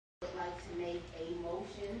make a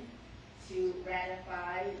motion to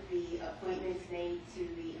ratify the appointments made to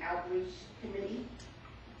the outreach committee.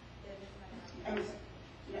 I'm sorry.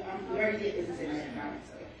 No, we already did business and economics,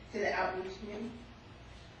 okay. To the outreach committee.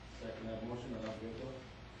 Second that motion, Madam Director.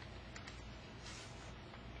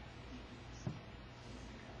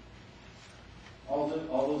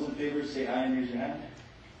 All those in favor say aye and raise your hand.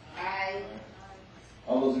 Aye.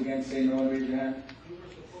 All those against say no and raise your hand. We were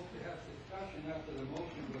supposed to have discussion after the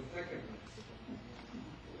motion was seconded.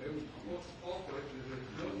 They were supposed to call for it, there's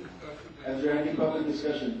no discussion. Is there any public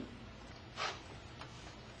discussion?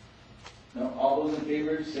 No? All those in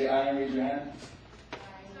favor say aye and raise your hand.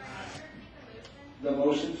 The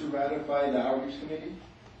motion to ratify the outreach committee?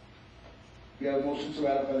 We have a motion to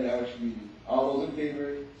ratify the outreach committee. All those in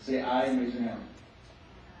favor say aye and raise your hand.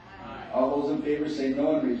 Aye. All those in favor say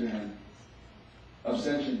no and raise your hand.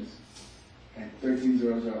 Abstentions? Okay,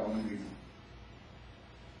 13-0-0, all in agreement.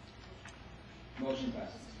 Motion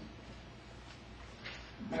passes.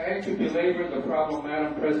 I hate to belabor the problem,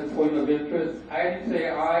 Madam President, point of interest. I didn't say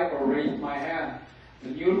aye or raise my hand. The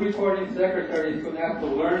new recording secretary is going to have to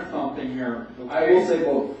learn something here. Okay? I will say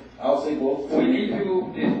both. I'll say both. We need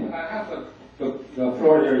to, I have the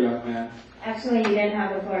floor there, young man. Actually, you didn't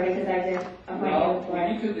have the floor because I did appoint you Well, before.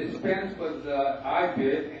 we need to dispense with I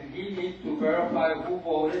bid, and he needs to verify who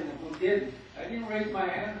voted and who didn't. I didn't raise my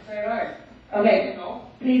hand and say aye. Okay, You know?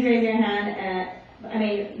 please raise your hand and, I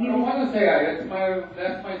mean, I don't want to say aye.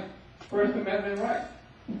 That's my First Amendment right.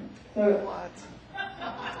 so.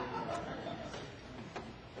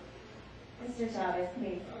 Mr. Chavez,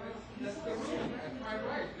 please. That's the rule. That's my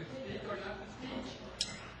right to speak or not to speak.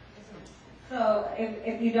 So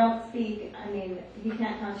if you don't speak, I mean, you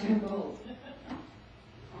can't count your vote.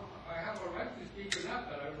 I have a right to speak or not,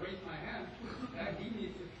 but I raised my hand. That he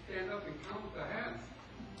needs to stand up and count the hands.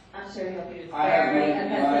 I'm sure he'll be I have very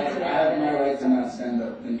accustomed to my that. right to not stand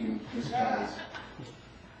up. Thank you, Mr. Chavez.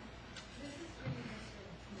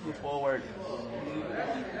 Move forward.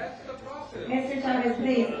 That's the process. Mr. Chavez,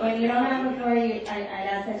 please, when you don't have the floor, I'd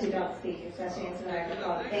ask that you don't speak, especially into the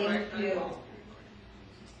microphone. Thank you.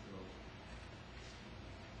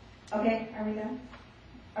 Okay, are we done?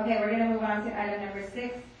 Okay, we're going to move on to item number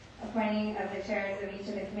 6, appointing of the chairs of each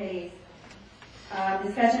of the committees.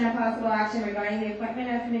 Discussion and possible action regarding the appointment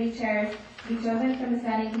of committee chairs to be chosen from the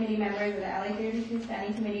standing committee members of the LA 32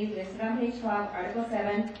 standing committees listed on page 12, Article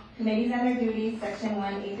 7, Committees and Their Duties, Section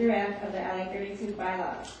 1, A through F of the LA 32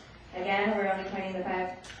 bylaws. Again, we're only appointing the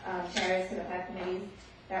 5 chairs to the 5 committees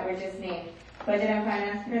that were just named. Budget and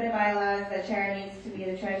Finance, per the bylaws, the chair needs to be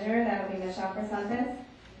the treasurer. That will be Michelle Santos.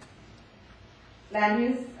 Land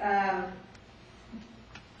use,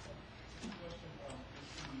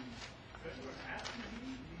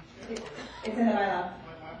 it's in the bylaw.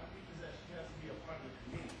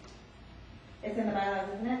 It's in the bylaws,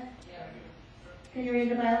 isn't it? Yeah. Can you read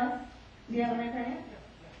the bylaws? Do you have them in front of you?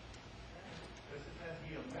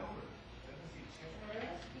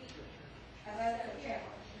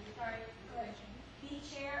 The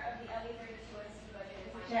chair of the LA 32 OSC budget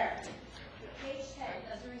is Chair. page 10.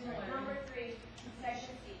 That's the reason why. Number 3,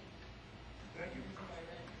 section C.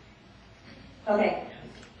 Okay.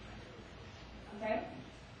 Okay.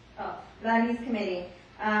 Oh, Land Use Committee.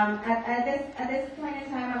 At this point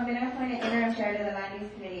in time, I'm going to appoint an interim chair to the Land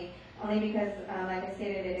Use Committee, only because, like I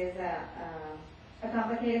stated, it is a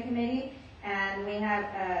complicated committee, and we have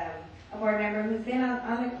a board member who's been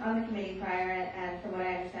on the committee prior, and from what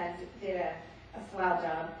I understand, did a swell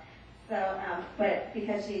job. So, but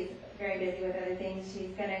because she's very busy with other things,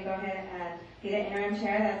 she's going to go ahead and be the interim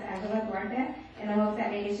chair. That's Angela Duarte, in the hopes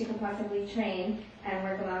that maybe she could possibly train and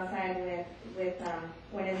work alongside with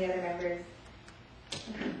one of the other members,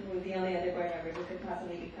 who was the only other board member who could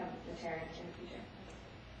possibly become the chair in the future.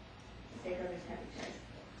 Stakeholders can be chairs.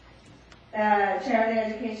 The chair of the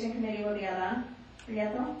Education Committee will be Alan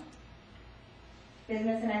Prieto.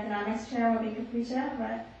 Business and Economics chair will be Capricia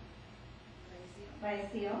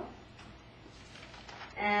Vallecillo.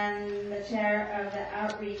 And the chair of the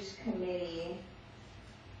Outreach Committee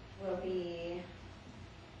will be,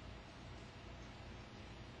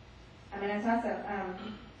 I'm going to toss up,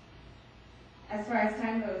 as far as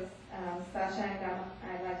time goes, Sasha and Gama,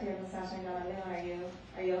 I'd like to hear from Sasha and Gamaliel.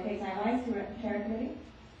 Are you okay time-wise to chair a committee?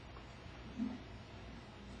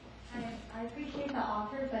 I appreciate the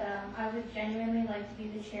offer, but I would genuinely like to be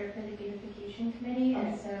the chair for the beautification committee,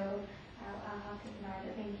 and so I'll have to deny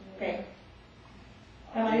that. Thank you. Great.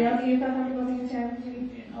 Gamaliel, do you feel comfortable being the chair of the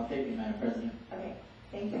committee? I'll take it, Madam President. Okay,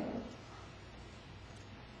 thank you.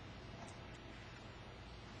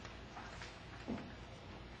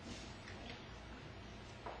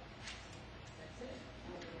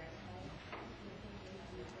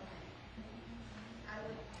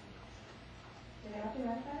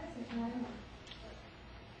 My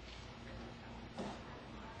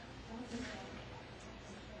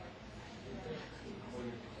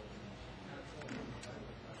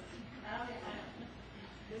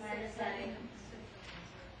understanding.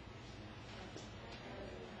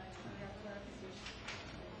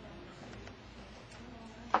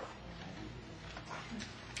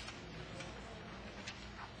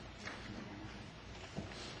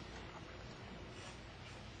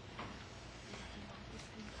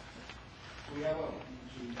 We have a.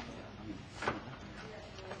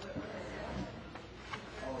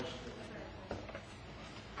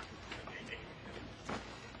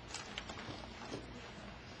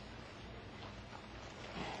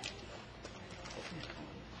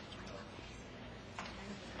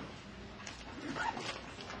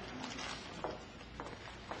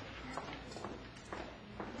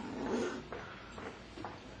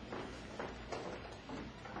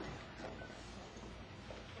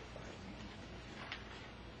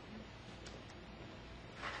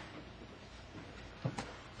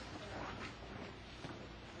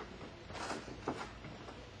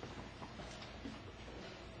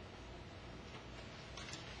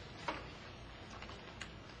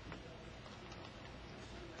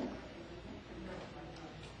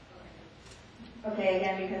 Okay,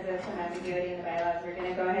 again, because of some ambiguity in the bylaws, we're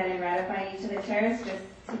gonna go ahead and ratify each of the chairs just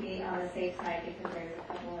to be on the safe side because there's a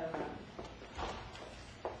couple of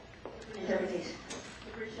interpretations.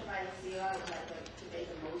 Patricia Valencia, I would like to make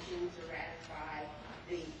a motion to ratify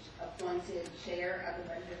the appointed chair of the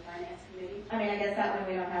Budget and Finance Committee. I mean, I guess that one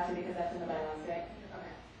we don't have to because that's in the bylaws, right?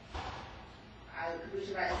 Okay.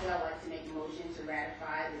 Patricia Valencia, I would like to make a motion to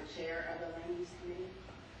ratify the chair of the Land Use Committee,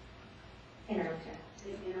 Interim chair. the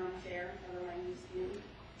interim chair of the Land Use Committee.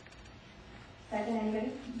 Second,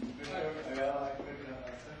 anybody?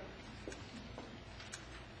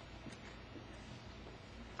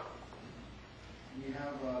 We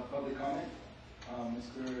have public comment.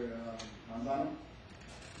 Mr. Manzano.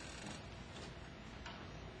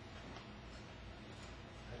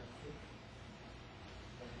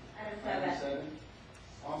 Item Item 7. 7.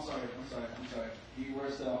 Oh, I'm sorry. You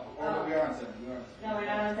were still, oh, we are on 7. No, we're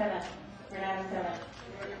not on 7. We're not on 7.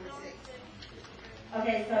 We're number 6.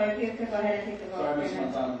 Okay, so if you could go ahead and take the vote. Sorry,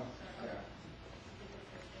 Mr. Manzano.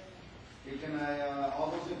 Okay, can I,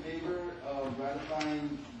 all those in favor of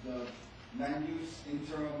ratifying the land use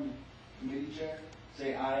interim committee chair,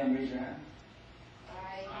 say aye and raise your hand.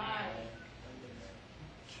 Aye.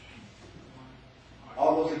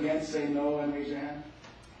 All those against, say no and raise your hand.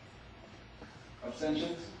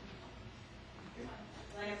 Abstentions?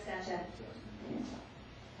 One abstention.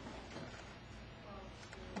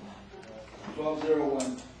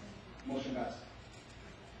 12-0-1. Motion passed.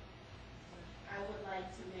 I would like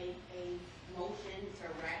to make a motion to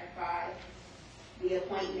ratify the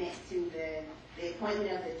appointment to the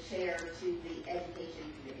appointment of the chair to the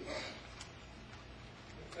Education Committee.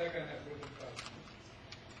 Second, that would be passed.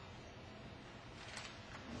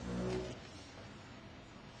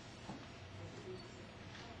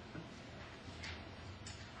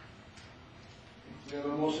 We have a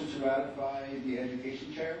motion to ratify the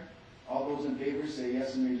education chair. All those in favor say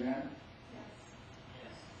yes and raise your hand.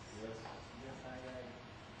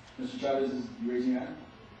 Mr. Chavez, is you raising your hand?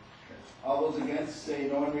 All those against say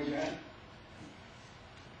no and raise your hand.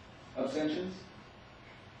 Abstentions?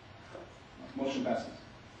 Motion passes.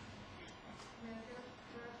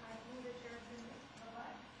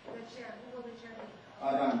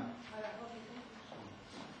 Done.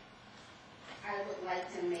 I would like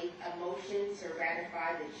to make a motion to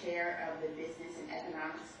ratify the chair of the Business and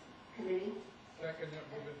Economics Committee. Second, that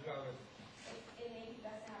would be passed. It may be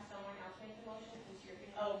best to have someone else make the motion since you're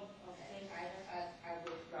going to. Oh, okay. I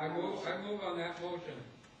withdraw. I my move motion. on that motion.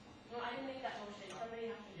 No, I didn't make that motion. Somebody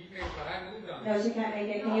has to. He made, but I moved on No, it. she can't make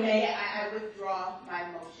it. Can you Okay, make? I withdraw my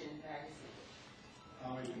motion that I just made.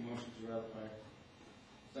 I'll make a motion to ratify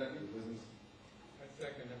Second. the business. I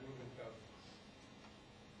second, that would be passed.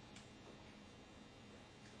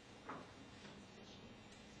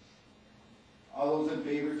 All those in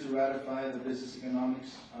favor to ratify the Business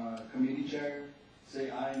Economics Committee chair, say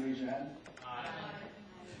aye and raise your hand.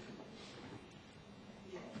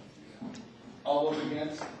 All those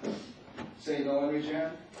against, say no and raise your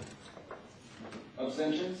hand.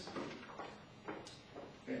 Abstentions?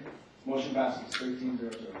 Okay, motion passes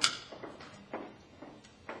 13-0-0.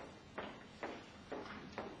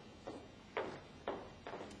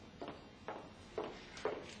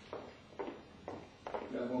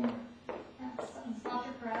 We have one more. Dr.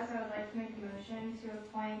 Perez, I would like to make a motion to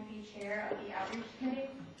appoint the chair of the outreach committee.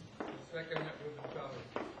 Second, that would be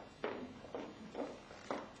passed.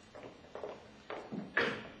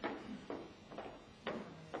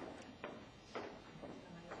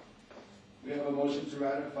 motion to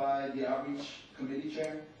ratify the outreach committee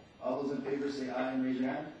chair. All those in favor say aye and raise your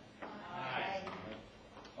hand. Aye.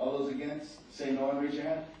 All those against say no and raise your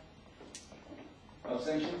hand.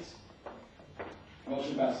 Abstentions?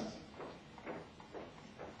 Motion passes.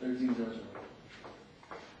 13-0.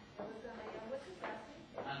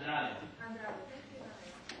 Andrade.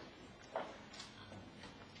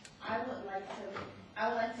 I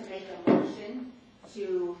would like to make a motion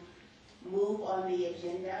to move on the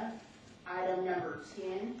agenda, item number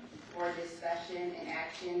 10, for discussion and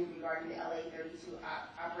action regarding the LA 32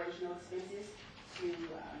 operational expenses to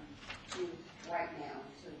right now,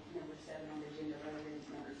 to number 7 on the agenda rather than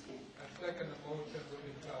number 10. I second the motion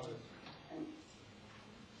moving forward.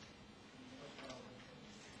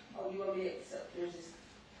 Oh, you want me to, so there's this,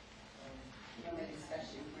 you want me to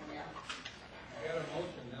discussion right now? I got a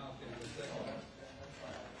motion now, there's a second.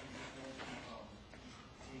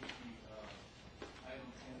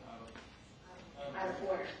 Out of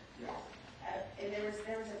order. And there was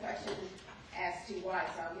a question as to why,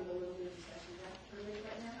 so I'll give a little bit of discussion right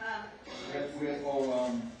now.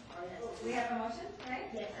 We have a motion, right?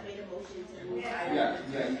 Yes, I made a motion to move. Yeah,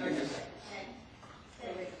 you can just.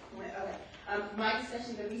 Okay. My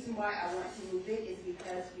discussion, the reason why I want to move it is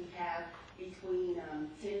because we have between $10,000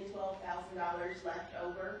 and $12,000 left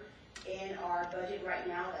over in our budget right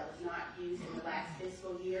now that was not used in the last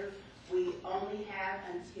fiscal year. We only have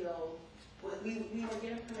until, we were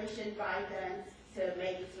given permission by them to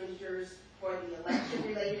make expenditures for the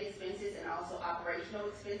election-related expenses and also operational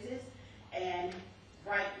expenses. And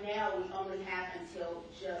right now, we only have until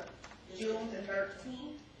June the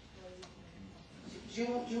 13th.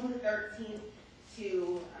 June the 13th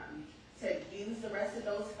to use the rest of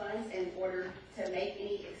those funds in order to make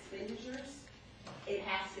any expenditures. It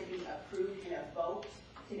has to be approved in a vote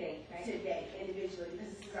Today, right? today, individually,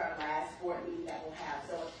 because this is our last board meeting that we'll have.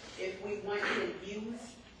 So if we want to use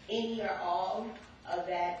any or all of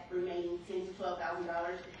that remaining $10,000 to $12,000,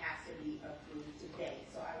 it has to be approved today.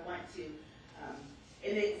 So I want to,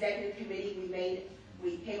 in the executive committee,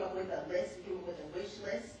 we came up with a list, we came up with a wish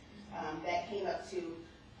list that came up to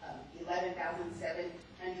 $11,700.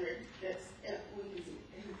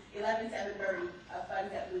 $11,730 of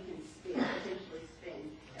funds that we can spend, potentially spend.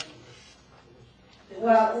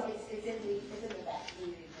 Well, it's in the back.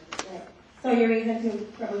 So your reason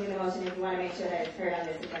for moving the motion is you want to make sure that it's heard on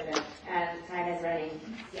this agenda and time is running.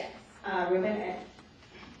 Yes. Ruben?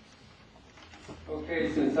 Okay,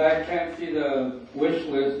 since I can't see the wish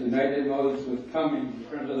list and I didn't know this was coming in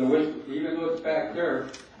terms of the wish, even though it's back there,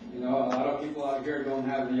 you know, a lot of people out here don't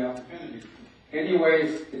have the opportunity.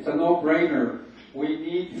 Anyways, it's a no-brainer. We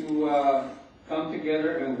need to come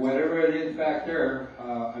together and whatever it is back there,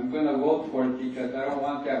 I'm going to vote for it because I don't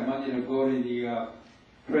want that money to go to the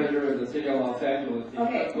treasurer of the city of Los Angeles. It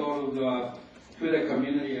Okay. should go to the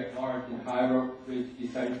community at large and however it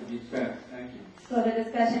decides to be spent. Thank you. So the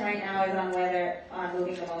discussion right now is on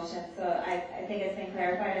moving the motion. So I think it's been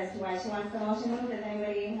clarified as to why she wants the motion moved. Does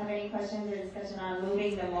anybody have any questions or discussion on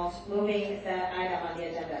moving the item on the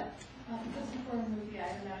agenda? Just before we move the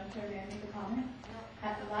item, Madam Chair, may I make a comment?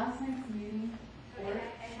 At the last night's meeting, I'm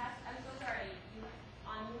so sorry,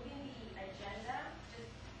 on moving the agenda,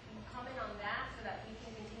 just comment on that so that we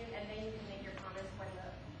can continue and then you can make your comments when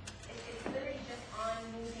it's literally just on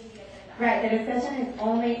moving the agenda. Right, the discussion is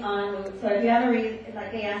only on, so if you have a reason,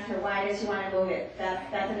 like they asked her, why does she want to move it? That's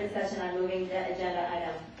a discussion on moving the agenda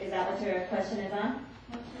item. Is that what your question is on?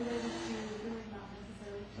 what's related to, really not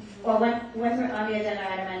necessarily to. Well, once we're on the agenda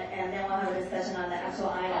item and then we'll have a discussion on the actual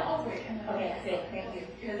item. Oh, great. Okay, great, thank you.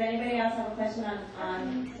 Does anybody else have a question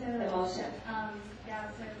on the motion? Yeah,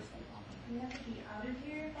 so we have to be out of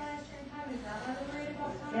here by a certain time, is that why we're worried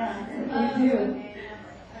about time? Yeah, we do. Okay,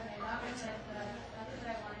 that was it, that's what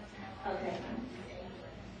I wanted to know. Okay.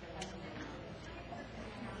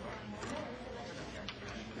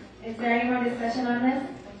 Is there any more discussion on this?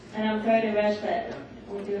 And I'm sorry to rush, but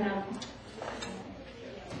we do have.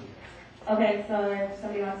 Okay, so if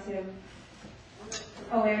somebody wants to.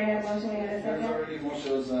 Oh, we already had a motion, we had a There's second? already a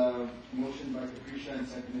motion, was a motion by Capricia and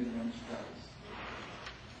seconded by Mr. Travis.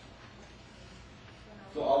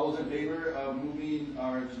 So all those in favor of moving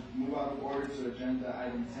or to move out of order to agenda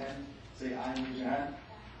item 10, say aye and raise your hand.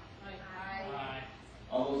 Aye.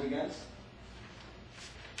 All those against?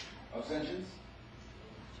 Abstentions?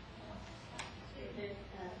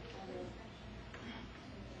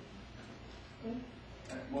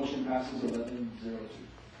 Motion passes 11-0-2.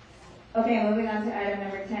 Okay, moving on to item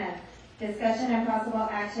number 10. Discussion and possible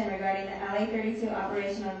action regarding the LA 32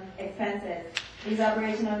 operational expenses. These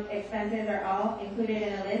operational expenses are all included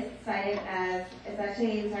in a list cited as, it's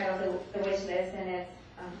actually entitled the wish list and it's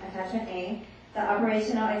attachment A. The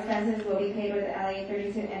operational expenses will be paid with the LA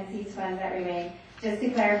 32 NC's funds that remain. Just to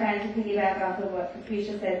clarify and to piggyback off of what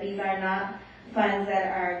Patricia said, these are not funds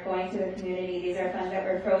that are going to the community. These are funds that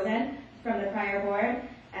were frozen from the prior board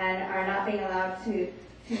and are not being allowed to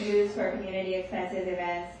use for community expenses,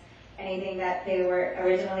 events, anything that they were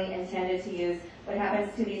originally intended to use. What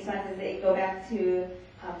happens to these funds is they go back to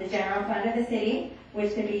the general fund of the city,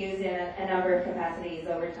 which can be used in a number of capacities: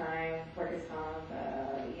 overtime, workers' comp,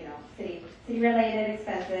 city-related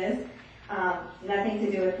expenses. Nothing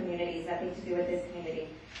to do with communities, nothing to do with this community.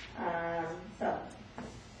 So.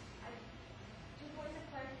 2 points of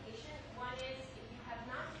clarification. One is, if you have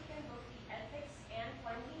not taken both the ethics and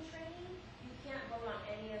funding training, you can't vote on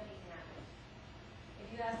any of these matters. If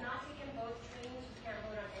you have not taken both trainings, you can't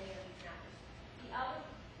vote on any of these matters. The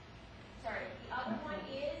other one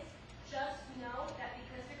is, just know that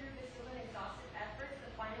because the group is still in exhaustive efforts,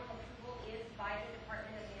 the final approval is by the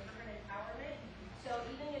Department of Neighborhood Empowerment. So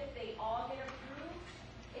even if they all get approved,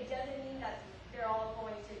 it doesn't mean that they're all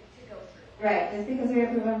going to go through. Right, just because we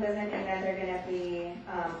approve them doesn't mean that they're going to be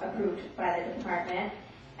approved by the department.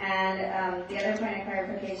 And the other point of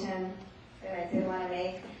clarification that I did want to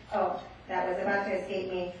make, that was about to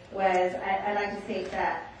escape me, was I'd like to state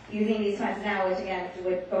that using these funds now, which again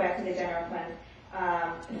would go back to the general fund,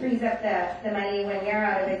 frees up the money. When we're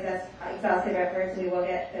out of exhaustive efforts, we will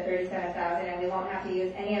get the $37,000, and we won't have to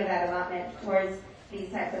use any of that allotment towards these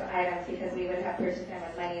types of items, because we would have purchased them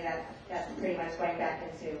with money that's pretty much going back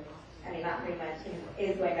into, not pretty much,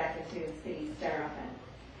 is going back into city's general fund.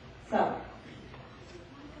 So.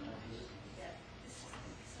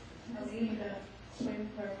 I need a point of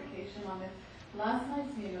clarification on this. Last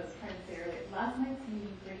night's meeting, I was trying to say earlier, last night's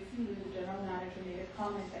meeting, Gracie, who is the general manager, made a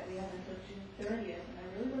comment that we have until June 30th, and I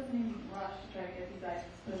really wasn't in a rush to try to get these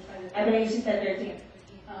items pushed by the. I believe she said 13th.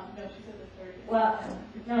 No, she said the 30th. Well,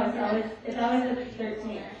 no, it's always the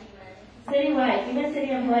 13th. Citywide, even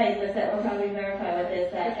city employees, Lisette will probably verify with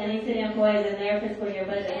this, that any city employees in their fiscal year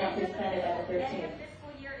budget have to spend it by the 13th. And the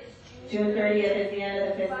fiscal year is June 30th is the end of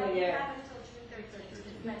the fiscal year. You have until June 30th to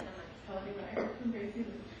spend the money. Probably what I heard from Gracie.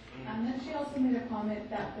 And then she also made a comment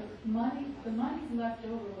that the monies left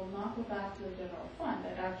over will not go back to the general fund.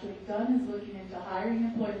 That actually Dunn is looking into hiring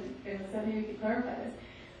employees, and maybe we could clarify this,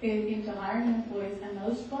 into hiring employees, and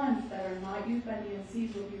those funds that are not used by the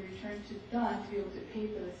NCs will be returned to Dunn to be able to pay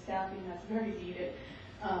for the staffing that's very needed.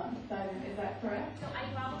 Is that correct? So I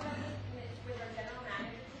followed up with our general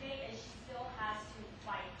manager today, and she still has to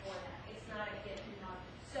fight for that. It's not a given.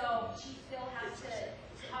 So she still has to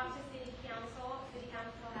talk to city council. City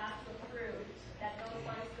council has to approve that those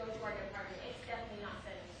funds go to our department. It's definitely not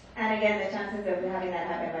set in stone. And again, the chances of having that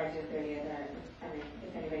happen by June 30th are,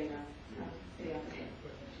 if anybody knows, city officer.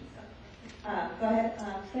 Go ahead,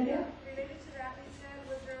 Cynthia. Related to that, Lisa,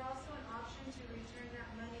 was there also an option to return that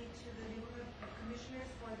money to the neighborhood commissioners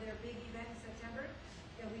for their big event in September?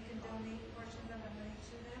 That we can donate portions of the money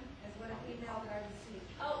to them, as what an email that I received.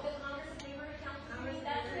 Oh, the Congress of Neighborhood Council,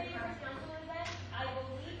 that's the neighborhood council event. I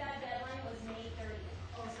believe that deadline was May 30th.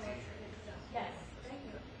 Oh, so it's done. Yes. Thank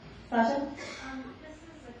you. Sasha? This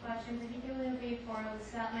is a question particularly for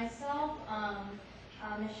Lisette. Myself,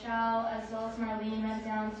 Michelle, as well as Marlene, went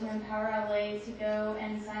down to Empower LA to go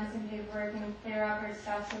and sign some paperwork and clear up our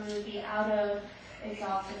stuff so we would be out of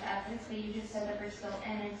exhaustive efforts. But you just said that we're still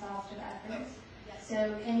in exhaustive efforts. Yes.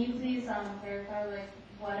 So can you please clarify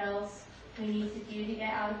what else we need to do to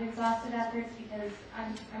get out of exhaustive efforts? Because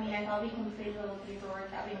I thought we completed the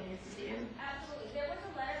paperwork that we needed to do. Absolutely. There was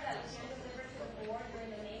a letter that was delivered to the board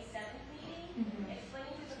during the May 7th meeting,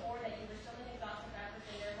 explaining to the board that you were still in exhaustive efforts,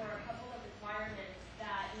 and there were a couple of requirements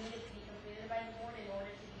that needed to be completed by the board in order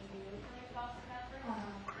to be removed from exhaustive efforts.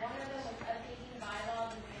 One of them was updating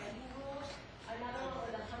bylaws and standing rules. Another one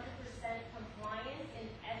was 100% compliance in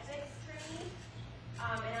ethics training.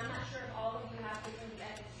 And I'm not sure if all of you have taken the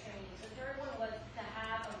ethics training. The third one was to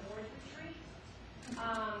have a board retreat.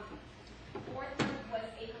 Fourth one was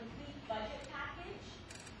a complete budget package.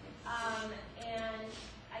 And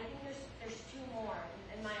I think there's two more,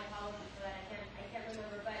 and my apologies for that. I can't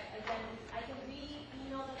remember. But again, I can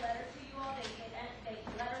re-email the letter to you all. The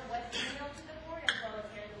letter was emailed to the board as well as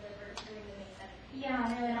hand-delivered during the May 7th.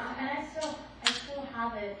 Yeah, no, and I still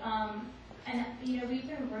have it. And we've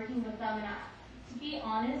been working with them, and to be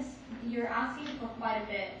honest, you're asking for quite a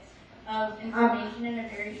bit of information in a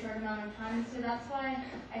very short amount of time. So that's why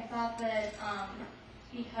I thought that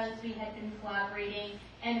because we had been collaborating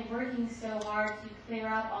and working so hard to clear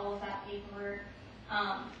up all of that paperwork,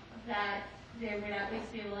 that there would at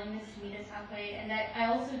least be a willingness to meet us halfway. And that I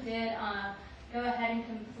also did go ahead and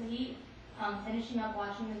complete finishing up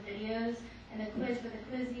watching the videos and the quiz, but the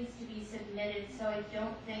quiz needs to be submitted, so I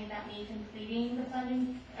don't think that me completing the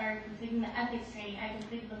funding, or completing the ethics training, I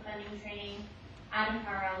completed the funding training at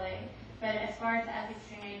Empower LA. But as far as the ethics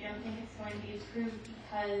training, I don't think it's going to be approved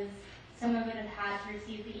because someone would have had to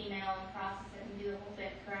receive the email and process it and do the whole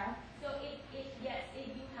bit, correct? So yes,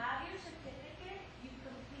 if you have your certificate, you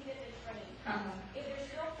completed the training. If there's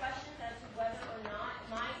still questions as to whether or not,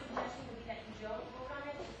 my suggestion would be that you don't vote on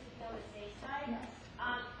it, just to be on the safe side. Yes.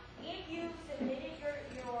 If you submitted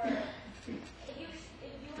if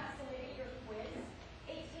you have submitted your quiz,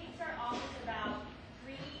 it takes our office about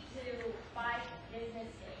 3 to 5 business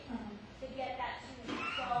days to get that to you.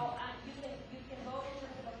 So you can vote in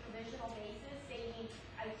terms of a provisional basis, saying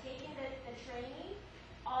I've taken the training,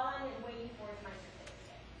 all I'm waiting for is my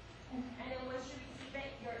certificate. And then once you receive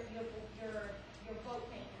it, your vote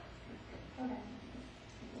can count. Okay.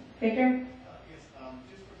 Victor? Yes,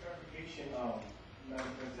 just for clarification,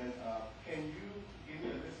 Madam President, can you give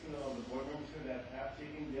me a listing of the board members here that have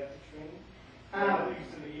taken the ethics training? I know you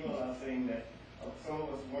sent an email out saying that some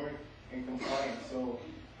of us weren't in compliance, so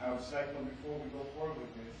I would like to know before we go forward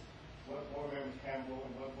with this, what board members can vote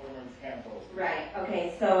and what board members can't vote. Right,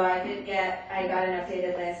 okay, so I got an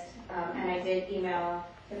updated list, and I did email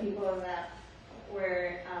the people that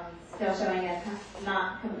were still showing as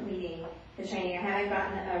not completing the training. I haven't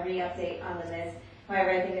gotten a re-update on the list.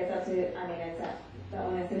 However, I think it's up to, it's up the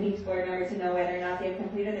onus of each board member to know whether or not they've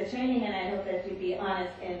completed the training, and I hope that you'd be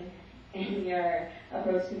honest in your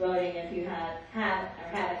approach to voting if you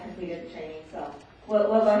haven't completed the training. So we'll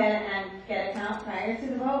go ahead and get a count prior to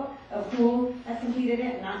the vote of who has completed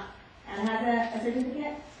it and has a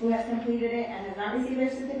certificate, who has completed it and has not received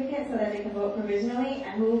their certificate, so that they can vote provisionally,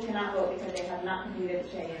 and who cannot vote because they have not completed the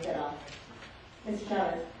training at all. Mr.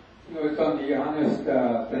 Chavez. No, it's on the honest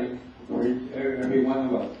thing for every one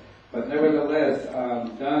of us. But nevertheless,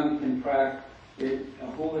 Dunn can track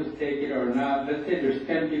who is taking or not. Let's say there's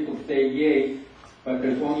 10 people say yay, but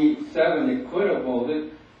there's only 7 that could have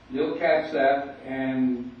voted. They'll catch that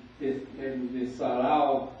and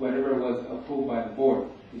disallow whatever was approved by the board.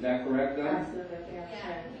 Is that correct, Dunn? Absolutely, yeah.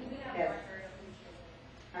 We have Yes. record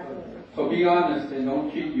of Absolutely. So be honest and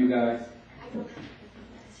don't cheat, you guys.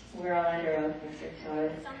 We're all under oath, Mr.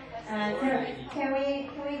 Chavez. Can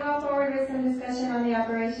we go forward with some discussion on the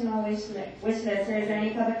operational wish list, or is there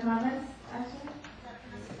any public comments, actually?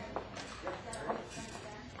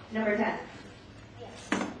 Number 10.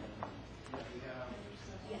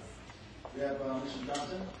 We have Mr.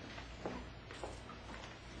 Johnson.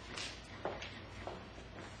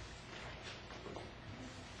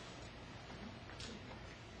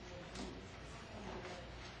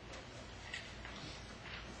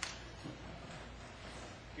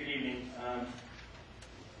 Good evening.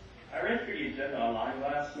 I read through the agenda online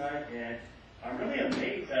last night, and I'm really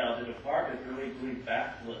amazed how the department is really doing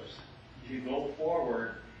backflips to go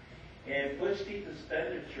forward and push these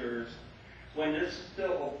expenditures when this is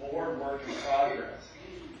still a board work in progress.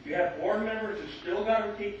 You have board members who still got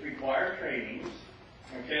to take required trainings,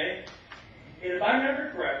 okay? And if I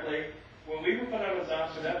remember correctly, when we were put on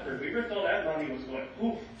Exhaustive Efforts, we were told that money was going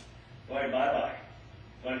poof, going bye-bye,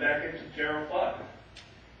 going back into general fund.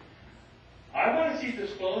 I want to see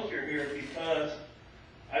disclosure here because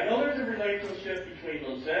I know there's a relationship between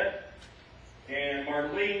Lizette and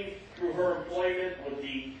Marlene through her employment with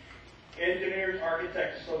the Engineers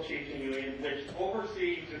Architects Association Union, which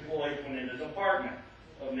oversees employees within the Department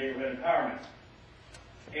of Neighborhood Empowerment.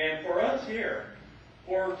 And for us here,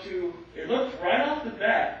 it looks right off the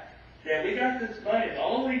bat that we got this money, it's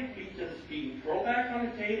all the way just being thrown back on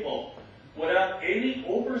the table without any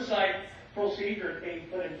oversight procedure being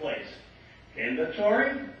put in place.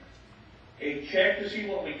 Inventory, a check to see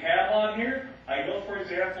what we have on here. I know, for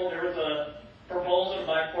example, there was a proposal to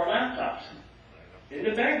buy 4 laptops. In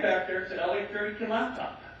the bag back there, it's an LA32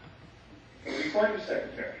 laptop. A recording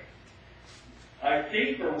secretary. I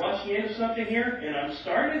think we're rushing into something here, and I'm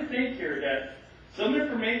starting to think here that some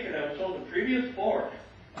information that was told the previous board,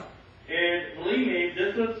 and believe me,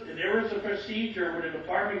 there was a procedure where the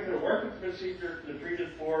department could have worked with the procedure the previous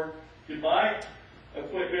board to buy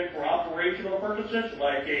equipment for operational purposes,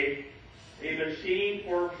 like a machine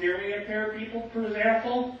for hearing impaired people, for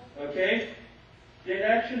example, okay? Then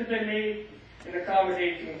that should have been made in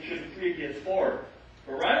accommodation to the previous board.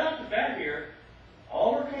 But right off the bat here,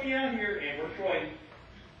 all we're coming out here and we're throwing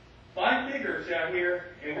 5 figures out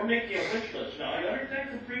here and we're making a wish list. Now, I understand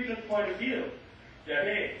from previous point of view that,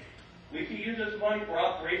 hey, we can use this money for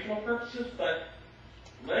operational purposes, but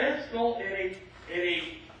let's go in a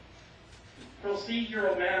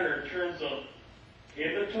procedural manner in terms of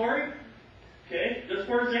inventory, Okay, just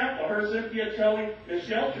for example, I heard Cynthia telling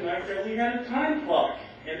Michelle tonight that we had a time clock,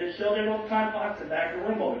 and Michelle didn't know the time clock's in the back of the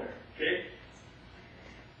room over there. Okay,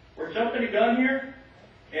 we're jumping the gun here,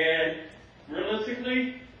 and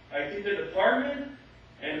realistically, I think the department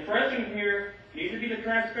and the president here need to be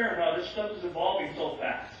transparent how this stuff is evolving so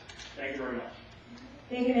fast. Thank you very much.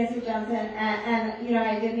 Thank you, Mr. Johnson. And you know,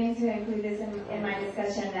 I did mean to include this in my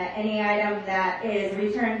discussion that any item that is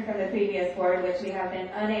returned from the previous board, which we have been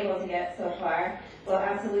unable to get so far, will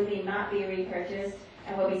absolutely not be repurchased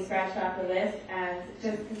and will be scratched off the list. And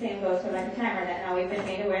just the same goes for like a timer. That now we've been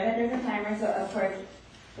made aware that there's a timer, so of course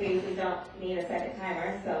we don't need a second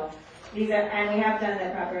timer. So these are, and we have done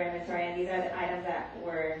the proper inventory, and these are the items that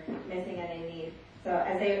we're missing and they need. So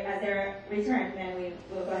as they're returned, then we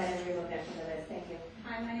will go ahead and remove them from the list. Thank you.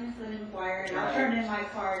 Hi, my name is Lynn McGuire, and I'll turn in my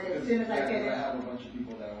card as soon as I get it. I have a bunch of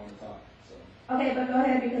people that want to talk, so. Okay, but go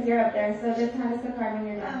ahead because you're up there. So just hand us the card when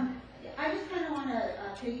you're done. I just kind of want to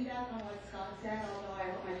piggyback on what Scott said, although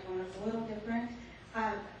I hope my tone is a little different.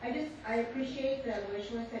 I appreciate the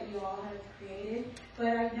wish list that you all have created, but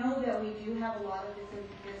I know that we do have a lot of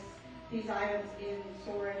these items in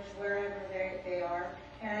storage wherever they are,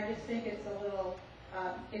 and I just think it's a little,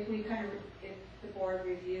 if the board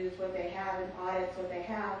reviews what they have and audits what they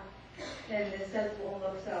have, then this won't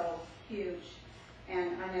look so huge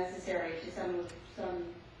and unnecessary to some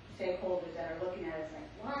stakeholders that are looking at it like,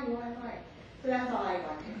 why? So that's all I'd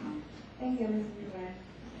like to comment. Thank you, Mrs. McGuire.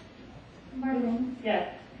 Marlene?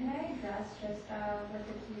 Yes. Can I address just with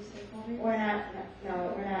the two stakeholders? We're not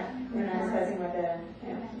discussing what the,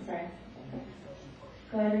 I'm sorry.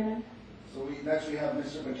 Go ahead, Rena. So next we have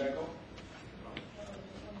Mr. Pacheco.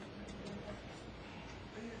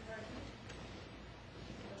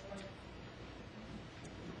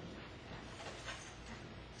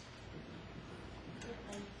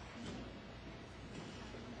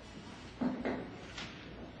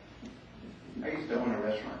 I used to own a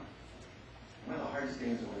restaurant. One of the hardest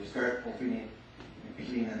things is when you start opening and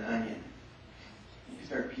peeling an onion. You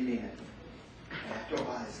start peeling it. And after a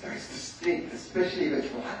while it starts to stink, especially if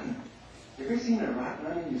it's rotten. You ever seen a rotten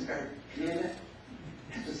onion, you start peeling it?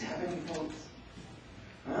 That's what's happening, folks.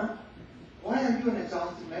 Huh? Why are you in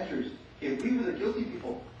exhaustive measures? If we were the guilty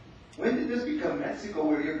people, when did this become Mexico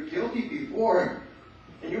where you're guilty before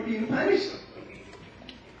and you're being punished?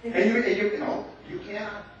 And you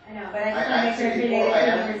cannot. I know, but I just want to make sure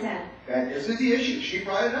it's related to 100%. This is the issue. She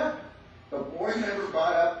brought it up. The board member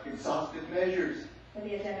brought up exhaustive measures. So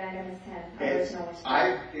the agenda item is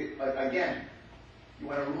 10. Again, you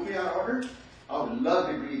want to rule me out of order? I would love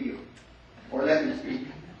to greet you. Or let me speak.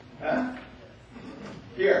 Huh?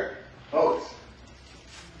 Here, folks.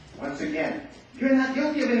 Once again, you're not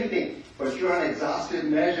guilty of anything, but you're on exhaustive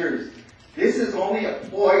measures. This is only a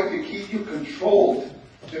ploy to keep you controlled,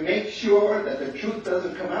 to make sure that the truth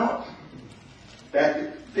doesn't come out.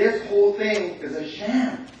 That this whole thing is a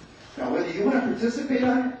sham. Now, whether you want to participate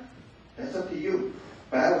on it, that's up to you.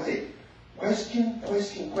 But I would say, question.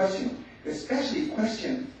 Especially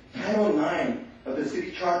question Title IX of the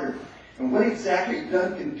city charter and what exactly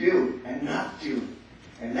Dunn can do and not do.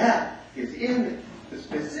 And that is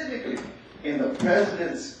specifically in the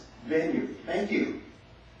president's venue. Thank you.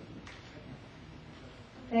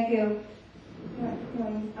 Thank you.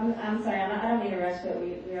 I'm sorry, I don't mean to rush, but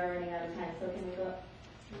we are running out of time, so can we go?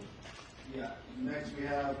 Yeah. Next we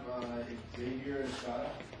have Xavier Estrada.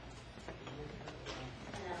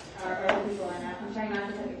 Or people are not. I'm trying not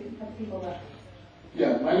to put people up.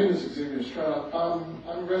 Yeah, my name is Xavier Estrada. I'm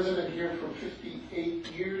a resident here for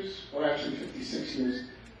 58 years, or actually 56 years.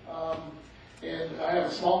 And I have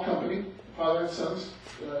a small company, Father and Sons,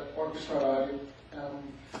 Orchestra Audio.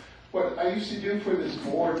 What I used to do for this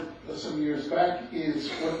board some years back is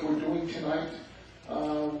what we're doing tonight.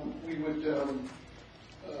 We would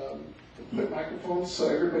put microphones so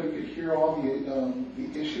everybody could hear all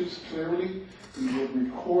the issues clearly. We would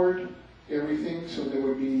record everything so there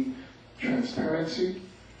would be transparency.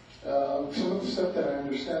 Some of the stuff that I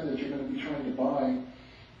understand that you're going to be trying to buy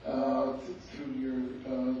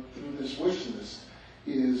through this wish list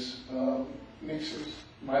is mixers,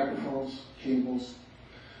 microphones, cables.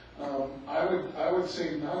 I would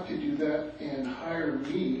say not to do that and hire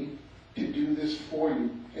me to do this for you.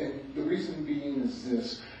 And the reason being is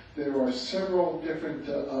this. There are several different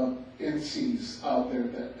NCs out there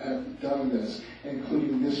that have done this,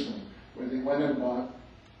 including this one, where they went and bought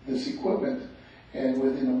this equipment, and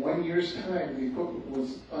within a 1 year's time, the equipment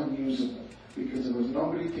was unusable because there was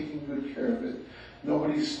nobody taking good care of it.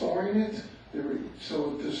 Nobody storing it.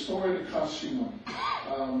 So to store it costs you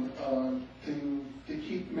money. To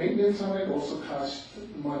keep maintenance on it also costs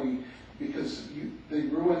money because they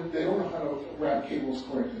don't know how to wrap cables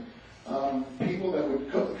correctly. People that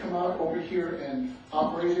would come out over here and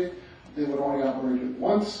operate it, they would only operate it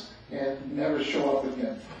once and never show up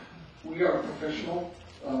again. We are a professional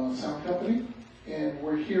sound company, and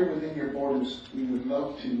we're here within your borders. We would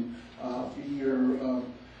love to be your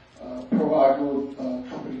pro agro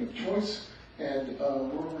company of choice, and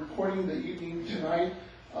we're recording the evening tonight.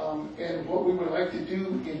 And what we would like to do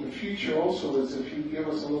in the future also is, if you give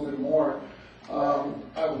us a little bit more,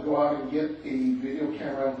 I would go out and get a video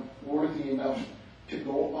camera worthy enough to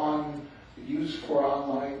go on, use for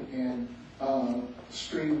online, and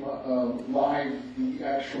stream live the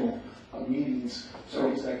actual meetings. So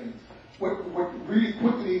 30 seconds. What really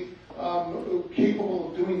quickly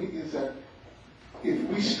capable of doing is that if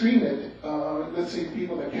we stream it, let's say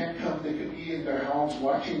people that can't come, they could be in their homes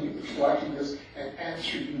watching this and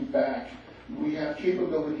answer you back. We have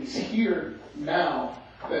capabilities here now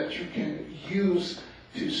that you can use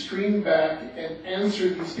to stream back and answer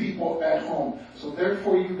these people at home. So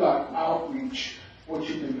therefore you got outreach, what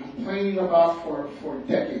you've been complaining about for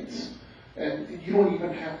decades. And you don't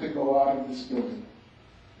even have to go out of this building.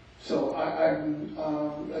 So I'm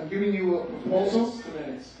giving you a proposal. 2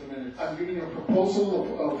 minutes. I'm giving you a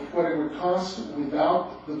proposal of what it would cost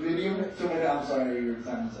without the video. 2 minutes, I'm sorry, your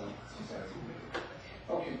time is up. I'm sorry.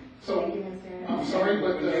 Okay, so, Thank you, Mr. I'm sorry,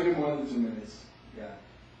 but, We gave you more than 2 minutes. Yeah,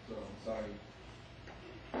 so, sorry.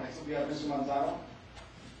 Next will be Mr. Manzano.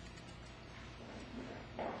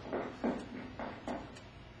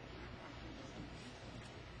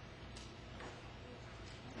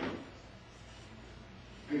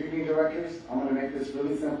 Good evening, directors. I'm going to make this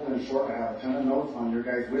really simple and short. I have a ton of notes on your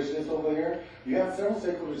guys' wish list over here. You have several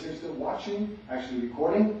stakeholders here still watching, actually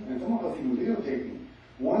recording, and some of us even videotaping.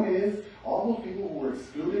 One is all those people who were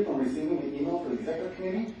excluded from receiving the email for the executive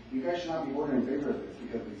committee. You guys should not be voting in favor of this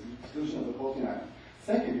because the exclusion of the posting item.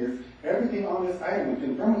 Second is everything on this item, and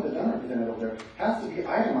confirm with the done representative over there, has to be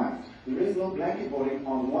itemized. There is no blanket voting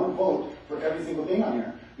on one vote for every single thing on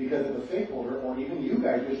here. Because if a stakeholder or even you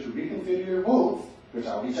guys wish to reconsider your votes, which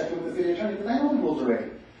I'll be checking with the city attorney because I know the rules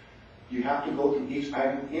already. You have to go through each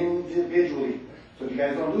item individually. So if you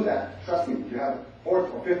guys don't do that, trust me, you have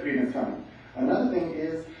 4th or 5th readings coming. Another thing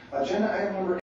is agenda item number